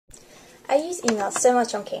I use email so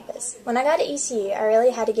much on campus. When I got to ECU, I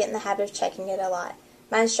really had to get in the habit of checking it a lot.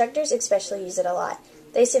 My instructors especially use it a lot.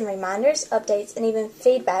 They send reminders, updates, and even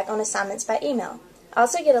feedback on assignments by email. I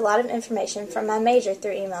also get a lot of information from my major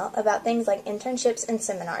through email about things like internships and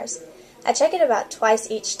seminars. I check it about twice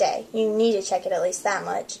each day. You need to check it at least that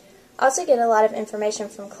much. I also get a lot of information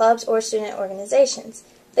from clubs or student organizations.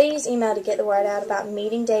 They use email to get the word out about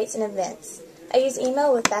meeting dates and events. I use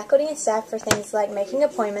email with faculty and staff for things like making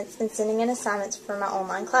appointments and sending in assignments for my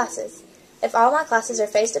online classes. If all my classes are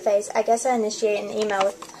face-to-face, I guess I initiate an email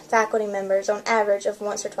with faculty members on average of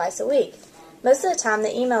once or twice a week. Most of the time, the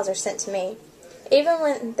emails are sent to me. Even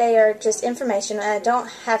when they are just information and I don't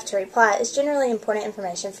have to reply, it's generally important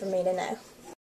information for me to know.